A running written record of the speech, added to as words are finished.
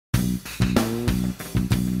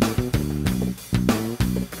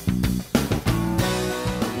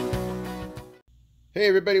Hey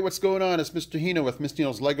everybody, what's going on? It's Mr. Hino with Mr.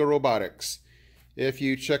 Hino's Lego Robotics. If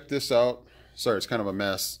you check this out, sorry, it's kind of a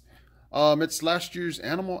mess. It's last year's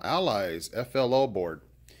Animal Allies FLL board.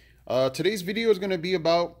 Today's video is going to be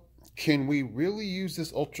about, can we really use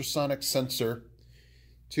this ultrasonic sensor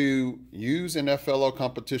to use in FLL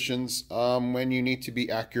competitions when you need to be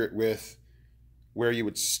accurate with where you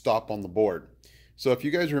would stop on the board. So if you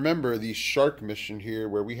guys remember the shark mission here,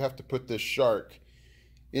 where we have to put this shark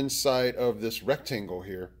inside of this rectangle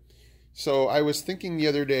here. So I was thinking the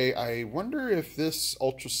other day, I wonder if this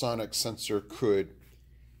ultrasonic sensor could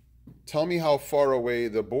tell me how far away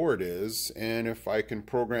the board is and if I can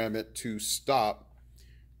program it to stop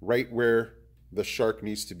right where the shark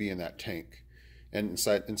needs to be in that tank and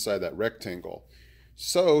inside that rectangle.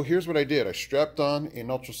 So here's what I did. I strapped on an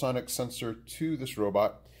ultrasonic sensor to this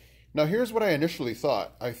robot. Now here's what I initially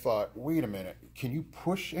thought. I thought, wait a minute, can you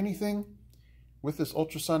push anything with this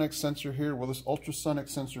ultrasonic sensor here? Will this ultrasonic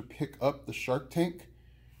sensor pick up the shark tank?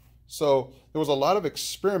 So there was a lot of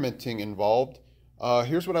experimenting involved.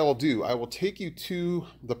 Here's what I will do. I will take you to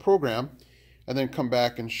the program and then come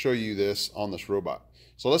back and show you this on this robot.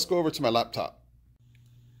 So let's go over to my laptop.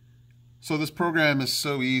 So this program is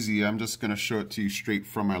so easy. I'm just going to show it to you straight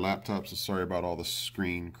from my laptop. So sorry about all the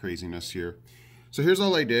screen craziness here. So here's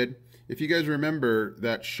all I did. If you guys remember,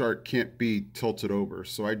 that shark can't be tilted over.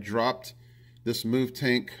 So I dropped this move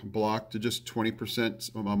tank block to just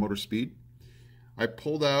 20% motor speed. I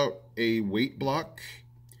pulled out a weight block,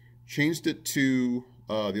 changed it to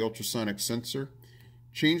the ultrasonic sensor,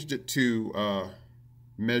 changed it to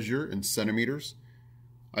measure in centimeters.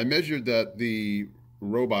 I measured that the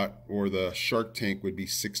robot or the shark tank would be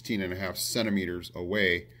 16.5 centimeters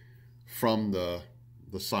away from the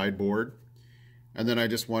sideboard. And then I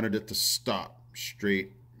just wanted it to stop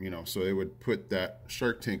straight, so it would put that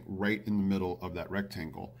shark tank right in the middle of that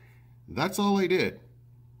rectangle. That's all I did.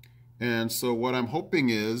 And so what I'm hoping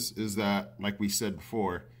is that, like we said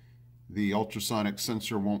before, the ultrasonic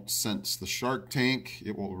sensor won't sense the shark tank.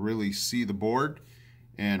 It will really see the board,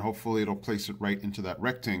 and hopefully it'll place it right into that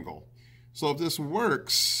rectangle. So if this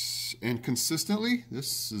works and consistently,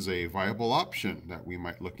 this is a viable option that we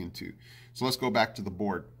might look into. So let's go back to the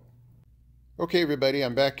board. Okay, everybody,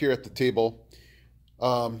 I'm back here at the table.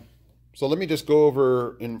 So let me just go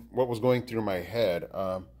over in what was going through my head.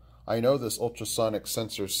 I know this ultrasonic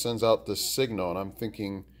sensor sends out this signal, and I'm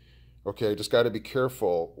thinking, okay, I just got to be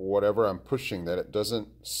careful, whatever I'm pushing, that it doesn't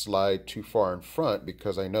slide too far in front,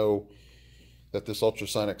 because I know that this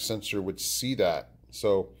ultrasonic sensor would see that.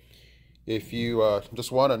 So if you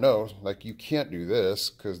just want to know, like, you can't do this,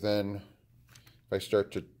 because then if I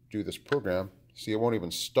start to do this program, see, it won't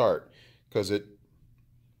even start, because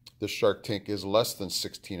the shark tank is less than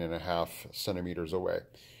 16.5 centimeters away.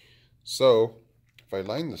 So if I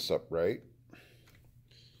line this up right,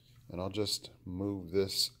 and I'll just move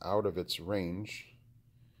this out of its range,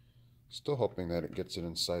 still hoping that it gets it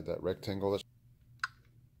inside that rectangle.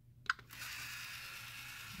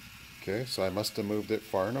 Okay, so I must have moved it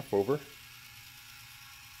far enough over.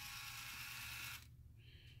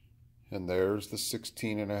 And there's the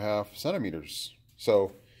 16.5 centimeters.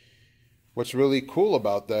 So what's really cool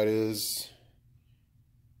about that is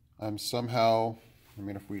I'm somehow,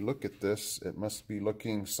 if we look at this, it must be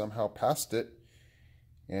looking somehow past it,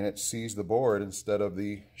 and it sees the board instead of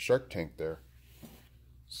the shark tank there.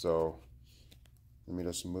 So let me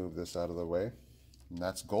just move this out of the way. And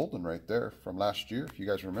that's golden right there from last year. If you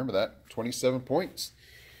guys remember that, 27 points.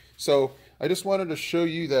 So I just wanted to show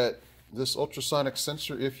you that this ultrasonic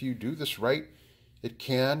sensor, if you do this right, it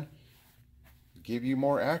can give you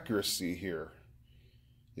more accuracy here.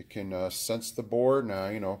 It can sense the board.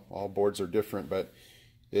 Now, all boards are different, but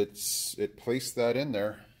it placed that in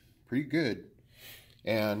there pretty good.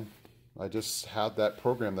 And I just had that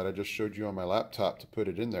program that I just showed you on my laptop to put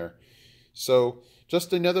it in there. So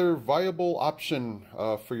just another viable option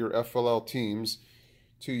for your FLL teams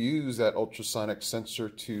to use that ultrasonic sensor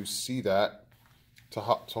to see that, to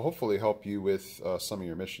hopefully help you with some of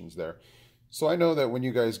your missions there. So I know that when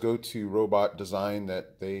you guys go to robot design,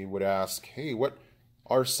 that they would ask, hey, what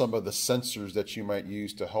are some of the sensors that you might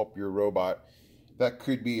use to help your robot? That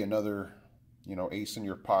could be another, ace in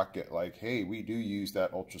your pocket. Like, hey, we do use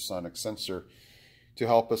that ultrasonic sensor to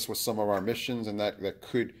help us with some of our missions, and that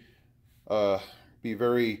could be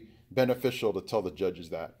very beneficial to tell the judges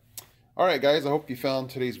that. All right, guys, I hope you found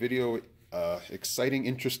today's video exciting,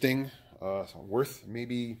 interesting, worth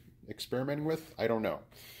maybe experimenting with. I don't know.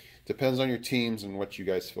 Depends on your teams and what you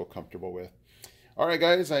guys feel comfortable with. All right,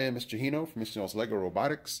 guys, I am Mr. Hino from Mr. Hino's Lego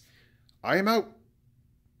Robotics. I am out.